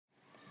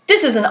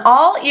This is an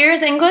All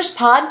Ears English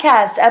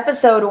podcast,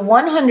 episode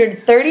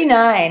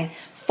 139.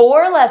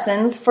 4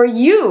 lessons for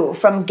you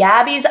from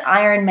Gabby's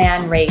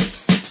Ironman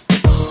Race.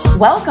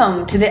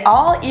 Welcome to the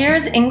All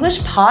Ears English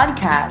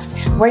podcast,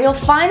 where you'll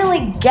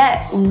finally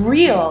get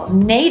real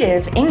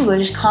native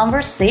English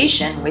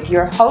conversation with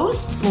your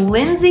hosts,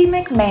 Lindsay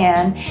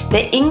McMahon,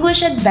 the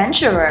English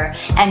adventurer,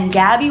 and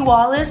Gabby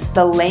Wallace,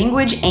 the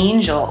language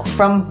angel,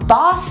 from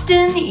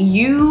Boston,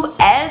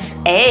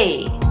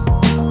 USA.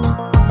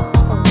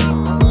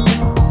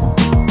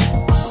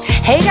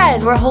 Hey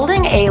guys, we're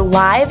holding a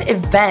live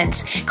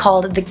event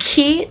called The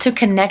Key to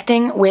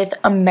Connecting with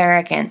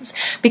Americans,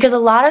 because a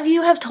lot of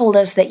you have told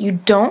us that you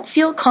don't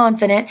feel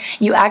confident,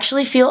 you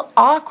actually feel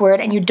awkward,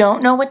 and you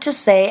don't know what to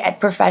say at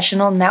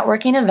professional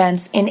networking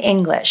events in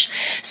English.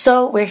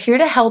 So we're here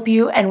to help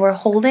you, and we're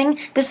holding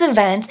this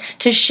event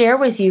to share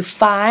with you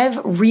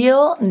 5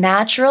 real,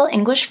 natural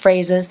English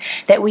phrases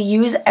that we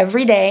use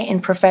every day in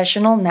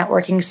professional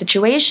networking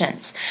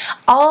situations.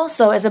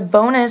 Also, as a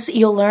bonus,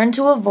 you'll learn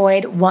to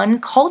avoid one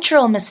cultural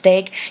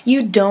mistake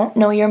you don't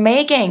know you're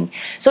making.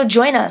 So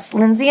join us,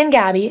 Lindsay and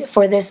Gabby,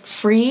 for this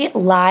free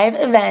live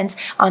event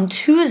on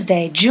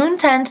Tuesday, June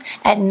 10th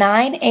at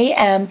 9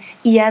 a.m.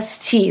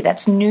 EST.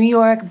 That's New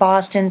York,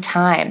 Boston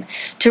time.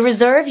 To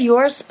reserve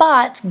your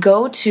spot,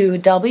 go to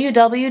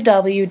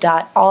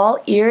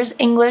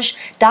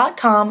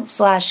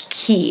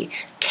www.allearsenglish.com/key.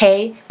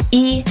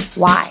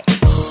 K-E-Y.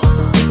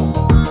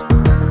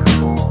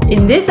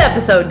 In this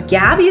episode,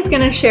 Gabby is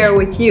going to share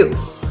with you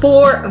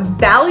 4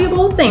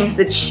 valuable things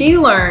that she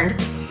learned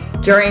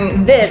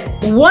during this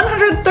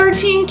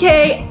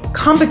 113K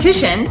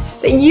competition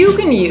that you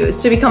can use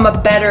to become a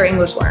better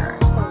English learner.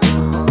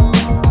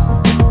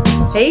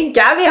 Hey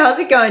Gabby, how's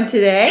it going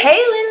today? Hey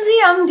Lindsay,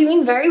 I'm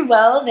doing very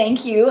well,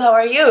 thank you. How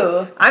are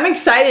you? I'm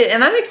excited,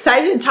 and I'm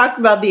excited to talk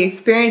about the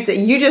experience that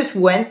you just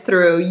went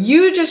through.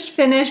 You just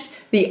finished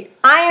the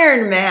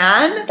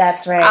Ironman.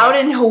 That's right. Out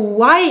in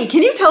Hawaii.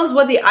 Can you tell us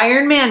what the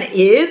Ironman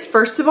is,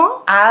 first of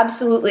all?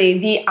 Absolutely.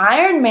 The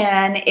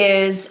Ironman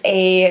is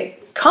a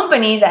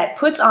company that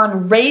puts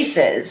on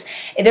races.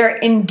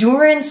 They're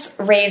endurance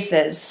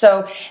races.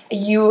 So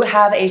you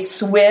have a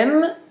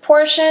swim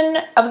portion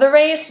of the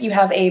race, you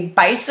have a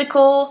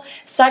bicycle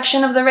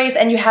section of the race,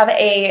 and you have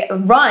a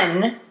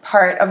run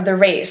part of the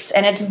race,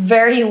 and it's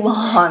very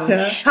long.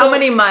 Yeah. How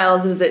many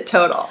miles is it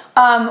total?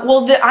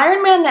 Well, the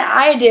Ironman that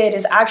I did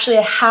is actually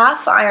a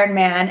half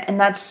Ironman, and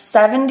that's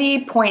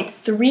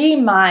 70.3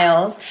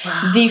 miles.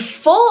 Wow. The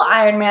full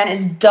Ironman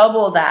is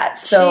double that,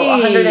 so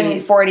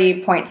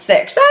 140.6.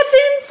 That's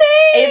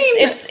insane!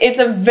 It's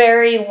a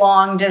very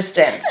long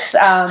distance.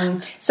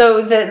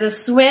 So the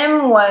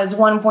swim was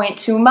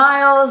 1.2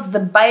 miles, the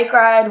bike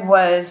ride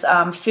was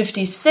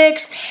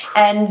 56,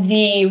 and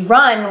the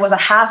run was a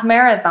half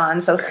marathon,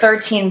 so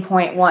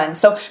 13.1.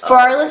 So for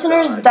our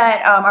listeners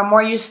that are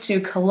more used to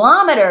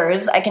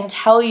kilometers, I can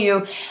tell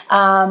you,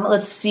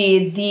 let's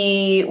see,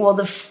 the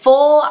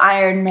full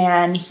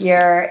Ironman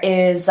here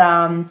is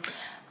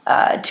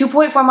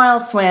 2.4 mile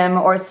swim,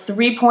 or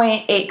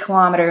 3.8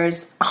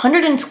 kilometers,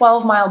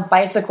 112 mile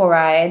bicycle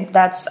ride,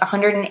 that's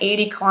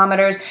 180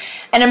 kilometers,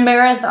 and a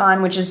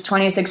marathon, which is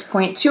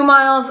 26.2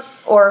 miles,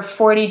 or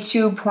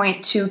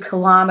 42.2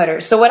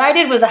 kilometers. So what I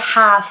did was a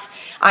half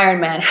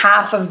Ironman,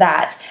 half of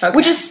that, okay,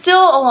 which is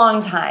still a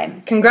long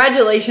time.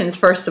 Congratulations,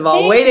 first of all.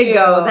 Thank Way you. to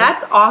go.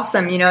 That's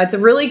awesome. You know, it's a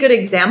really good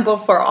example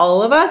for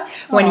all of us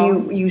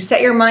when you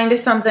set your mind to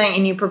something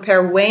and you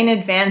prepare way in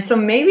advance. So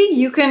maybe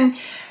you can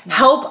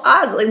help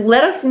us,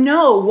 let us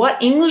know what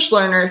English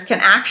learners can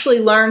actually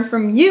learn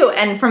from you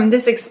and from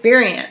this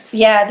experience.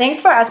 Yeah,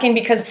 thanks for asking,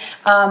 because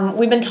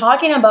we've been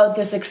talking about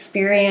this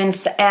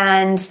experience,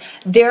 and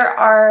there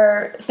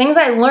are things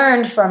I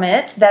learned from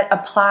it that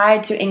apply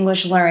to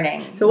English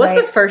learning. So what's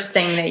the first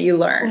thing that you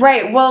learned?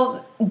 Right,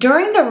 well,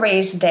 during the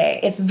race day,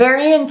 it's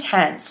very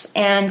intense,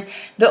 and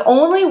the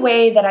only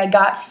way that I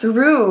got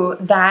through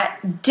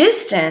that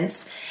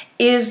distance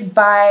is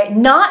by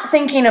not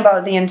thinking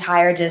about the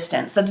entire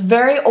distance. That's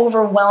very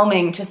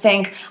overwhelming to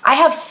think, I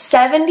have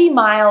 70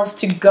 miles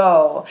to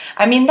go.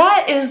 I mean,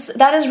 that is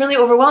really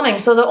overwhelming.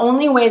 So the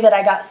only way that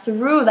I got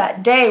through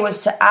that day was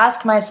to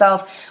ask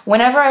myself,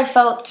 whenever I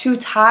felt too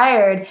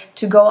tired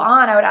to go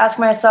on, I would ask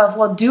myself,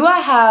 well, do I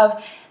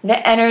have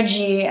the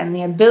energy and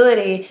the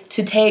ability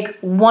to take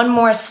one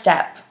more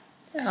step?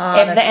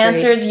 If the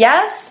answer is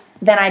yes,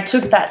 then I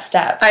took that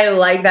step. I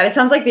like that. It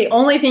sounds like the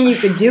only thing you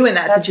could do in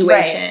that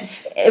situation. Right.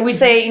 We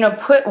say,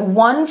 put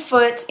one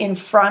foot in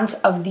front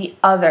of the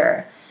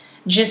other.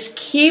 Just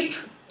keep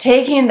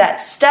taking that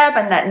step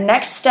and that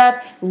next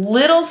step.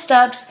 Little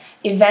steps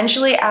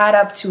eventually add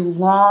up to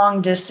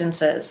long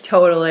distances.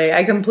 Totally.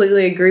 I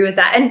completely agree with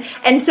that.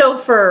 And so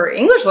for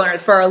English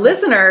learners, for our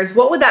listeners,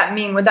 what would that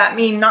mean? Would that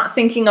mean not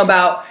thinking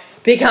about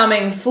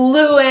becoming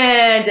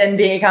fluent and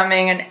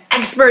becoming an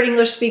expert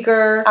English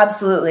speaker?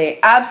 Absolutely.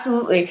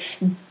 Absolutely.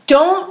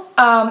 Don't,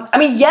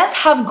 yes,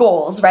 have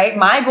goals, right?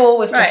 My goal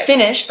was to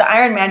finish the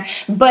Ironman,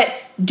 but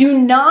do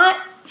not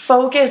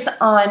focus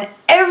on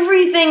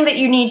everything that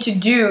you need to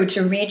do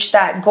to reach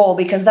that goal,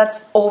 because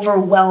that's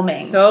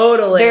overwhelming.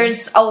 Totally.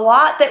 There's a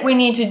lot that we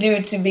need to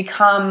do to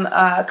become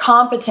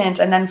competent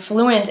and then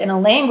fluent in a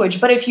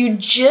language. But if you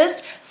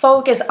just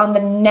focus on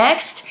the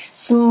next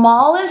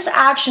smallest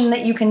action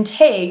that you can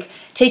take,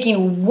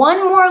 taking one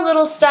more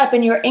little step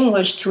in your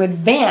English to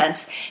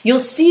advance, you'll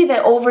see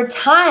that over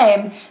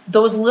time,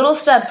 those little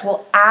steps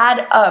will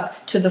add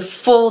up to the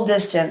full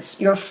distance,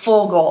 your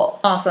full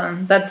goal.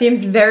 Awesome. That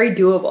seems very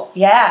doable.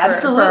 Yeah,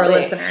 absolutely. For our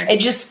listeners. It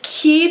just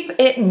keep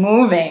it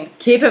moving.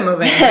 Keep it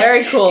moving.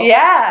 Very cool.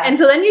 Yeah. And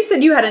so then you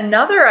said you had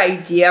another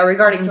idea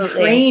regarding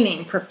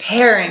training,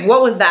 preparing.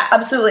 What was that?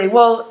 Absolutely.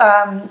 Well,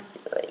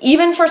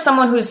 even for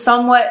someone who's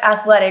somewhat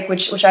athletic,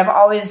 which I've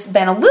always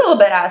been a little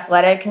bit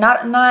athletic,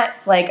 not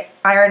like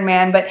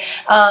Ironman, but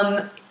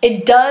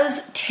it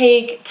does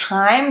take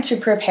time to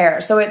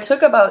prepare. So it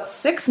took about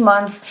 6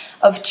 months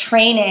of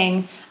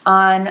training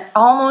on an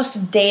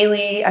almost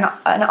daily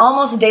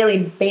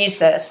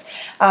basis.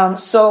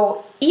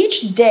 So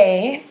each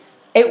day,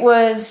 it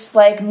was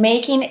like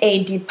making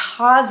a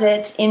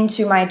deposit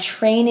into my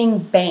training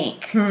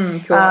bank.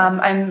 Cool.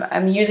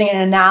 I'm using an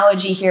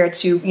analogy here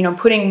to,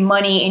 putting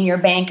money in your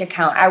bank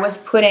account. I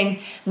was putting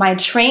my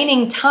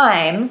training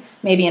time,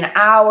 maybe an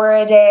hour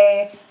a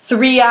day,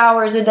 3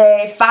 hours a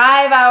day,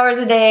 5 hours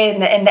a day. In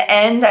the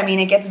end,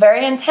 it gets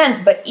very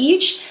intense, but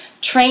each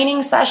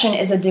training session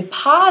is a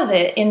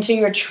deposit into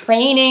your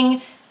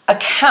training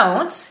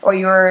account, or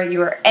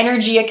your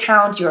energy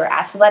account, your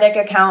athletic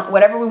account,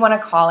 whatever we want to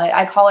call it.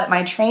 I call it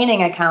my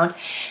training account,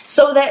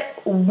 so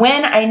that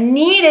when I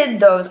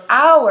needed those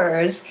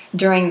hours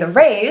during the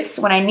race,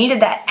 when I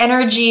needed that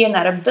energy and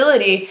that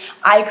ability,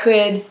 I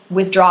could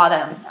withdraw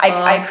them.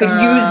 I could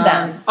use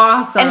them.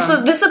 Awesome. And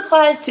so this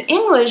applies to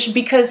English,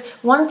 because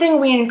one thing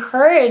we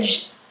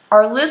encourage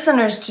our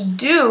listeners to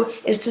do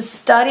is to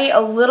study a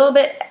little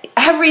bit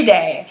every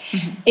day.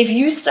 Mm-hmm. If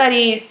you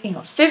study,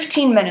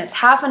 15 minutes,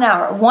 half an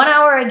hour, 1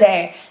 hour a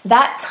day,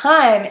 that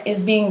time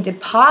is being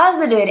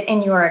deposited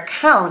in your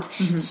account,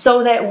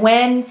 so that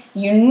when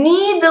you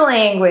need the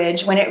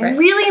language, when it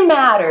really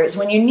matters,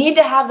 when you need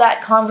to have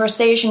that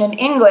conversation in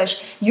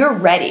English, you're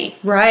ready.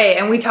 Right.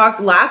 And we talked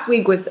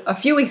a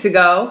few weeks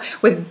ago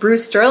with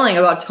Bruce Sterling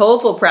about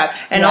TOEFL prep.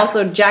 And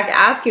also Jack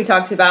Askew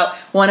talked about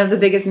one of the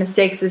biggest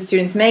mistakes that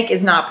students make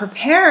is not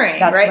preparing.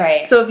 That's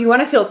right. So if you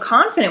want to feel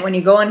confident when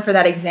you go in for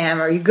that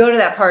exam, or you go to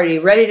that party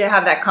ready to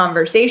have that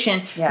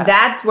conversation,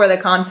 that's where the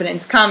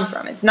confidence comes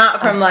from. It's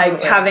not from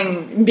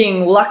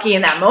being lucky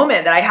in that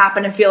moment that I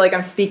happen to feel like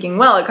I'm speaking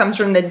well. It comes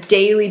from the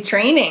daily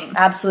training.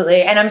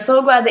 Absolutely. And I'm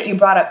so glad that you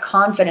brought up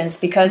confidence,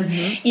 because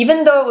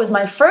even though it was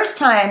my first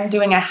time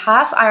doing a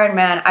half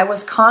Ironman, I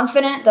was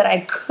confident that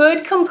I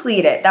could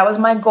complete it. That was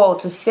my goal,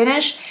 to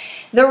finish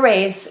the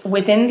race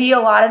within the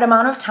allotted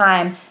amount of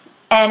time.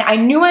 And I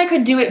knew I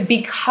could do it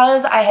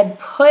because I had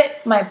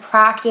put my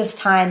practice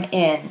time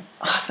in.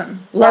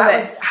 Awesome. Love it. That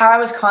was how I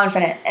was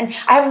confident. And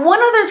I have one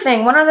other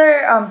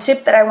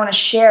tip that I want to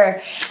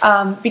share,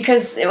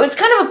 because it was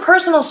kind of a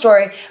personal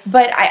story,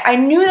 but I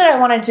knew that I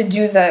wanted to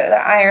do the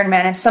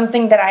Ironman. It's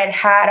something that I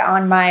had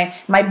on my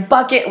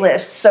bucket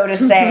list, so to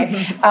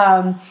say.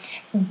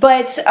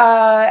 But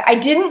I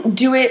didn't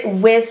do it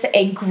with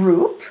a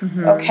group,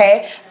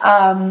 okay?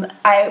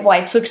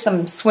 I took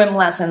some swim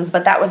lessons,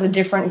 but that was a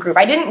different group.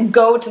 I didn't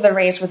go to the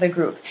race with a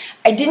group.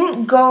 I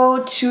didn't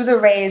go to the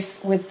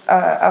race with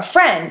a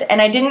friend,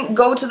 and I didn't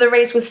go to the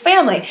race with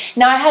family.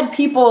 Now, I had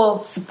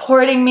people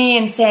supporting me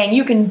and saying,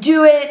 you can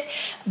do it,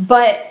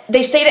 but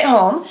they stayed at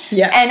home,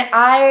 and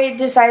I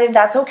decided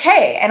that's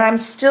okay, and I'm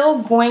still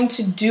going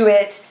to do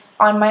it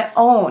on my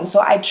own. So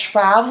I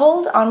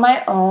traveled on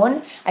my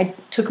own. I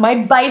took my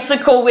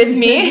bicycle with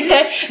me,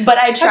 but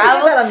I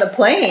traveled that on the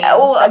plane.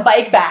 Oh, a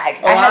bike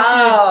bag. Wow. I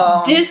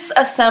had to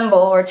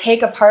disassemble or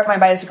take apart my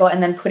bicycle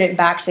and then put it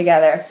back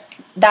together.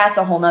 That's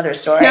a whole nother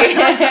story. But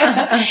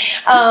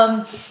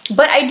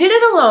I did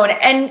it alone.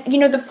 And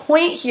the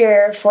point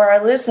here for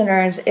our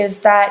listeners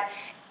is that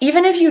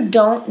even if you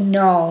don't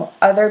know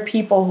other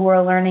people who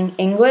are learning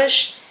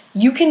English,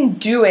 you can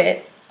do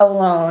it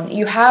alone.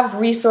 You have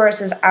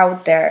resources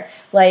out there,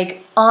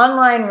 like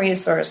online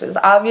resources.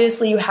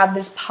 Obviously, you have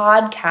this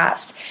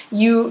podcast.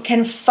 You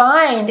can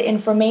find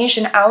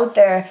information out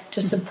there to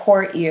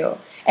support you.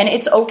 And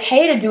it's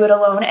okay to do it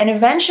alone. And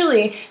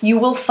eventually, you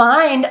will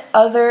find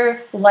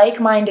other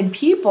like-minded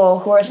people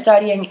who are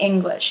studying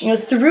English.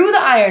 Through the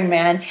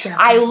Ironman,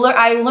 I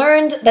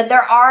learned that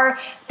there are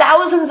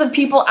thousands of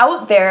people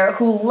out there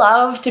who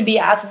love to be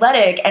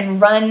athletic and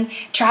run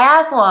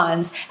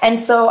triathlons. And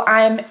so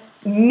I'm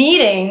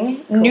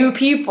meeting new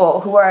people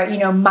who are,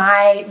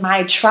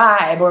 my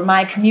tribe or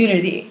my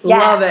community.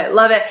 Love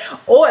it.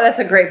 Oh, that's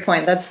a great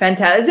point. That's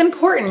fantastic. It's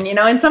important,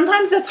 and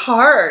sometimes that's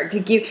hard to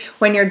keep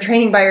when you're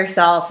training by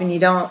yourself and you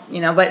don't,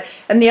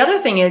 and the other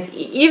thing is,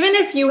 even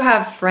if you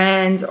have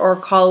friends or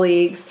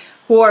colleagues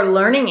who are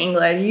learning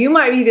English, you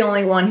might be the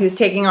only one who's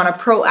taking on a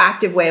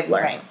proactive way of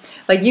learning.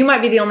 Like, you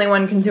might be the only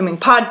one consuming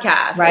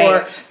podcasts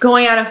or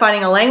going out and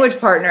finding a language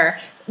partner.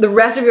 the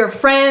rest of your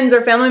friends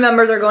or family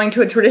members are going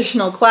to a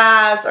traditional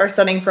class or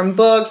studying from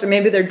books, or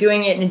maybe they're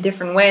doing it in a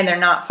different way and they're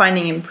not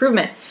finding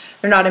improvement.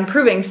 They're not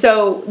improving.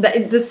 So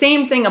the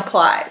same thing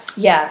applies.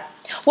 Yeah.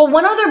 Well,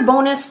 one other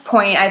bonus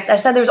point, I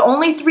said there's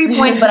only 3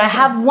 points, but I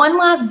have one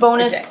last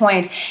bonus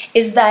point,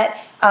 is that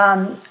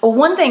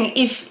one thing,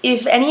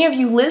 if any of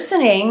you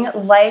listening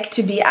like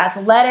to be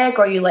athletic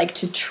or you like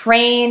to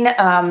train,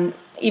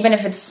 even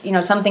if it's,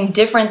 something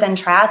different than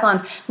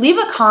triathlons, leave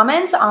a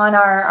comment on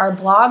our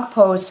blog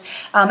post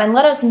and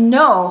let us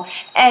know.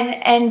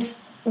 And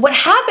what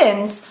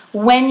happens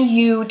when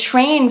you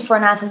train for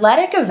an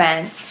athletic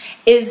event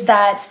is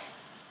that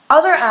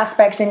other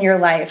aspects in your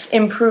life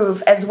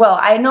improve as well.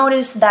 I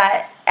noticed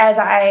that as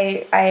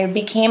I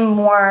became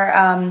more,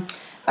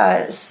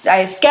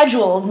 I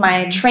scheduled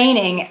my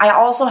training, I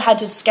also had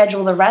to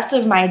schedule the rest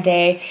of my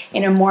day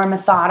in a more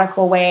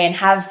methodical way and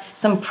have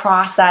some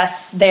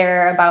process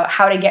there about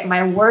how to get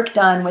my work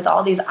done with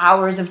all these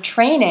hours of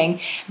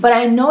training. But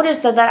I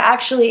noticed that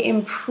actually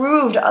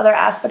improved other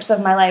aspects of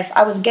my life.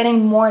 I was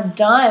getting more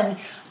done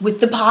with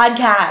the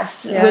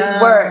podcast,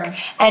 with work,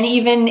 and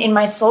even in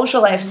my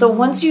social life. So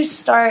once you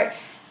start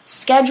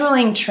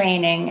scheduling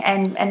training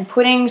and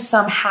putting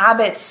some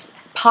habits,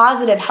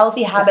 positive,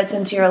 healthy habits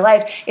into your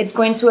life, it's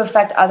going to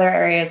affect other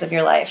areas of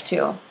your life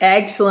too.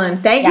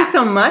 Excellent. Thank you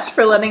so much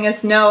for letting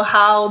us know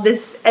how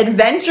this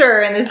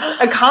adventure and this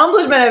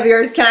accomplishment of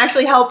yours can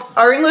actually help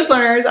our English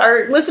learners,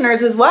 our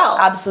listeners as well.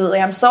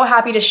 Absolutely. I'm so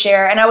happy to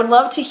share. And I would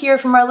love to hear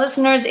from our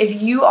listeners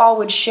if you all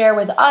would share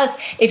with us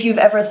if you've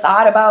ever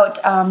thought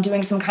about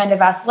doing some kind of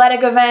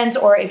athletic events,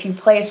 or if you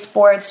play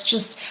sports.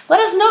 Just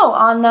let us know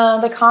on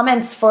the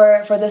comments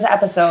for this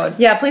episode.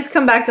 Yeah, please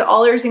come back to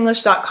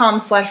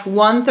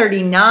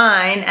allearsenglish.com/139,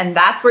 and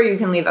that's where you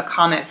can leave a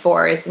comment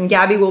for us. And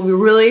Gabby will be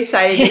really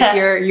excited to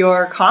hear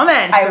your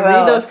comments,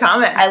 read those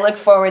comments. I look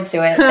forward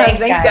to it.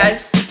 Thanks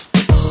guys.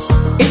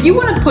 If you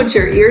want to put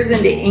your ears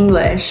into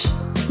English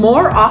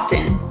more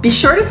often, be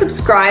sure to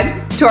subscribe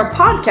to our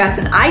podcast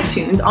in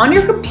iTunes on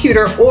your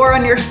computer or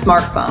on your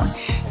smartphone.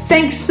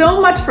 Thanks so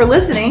much for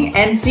listening,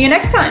 and see you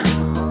next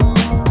time.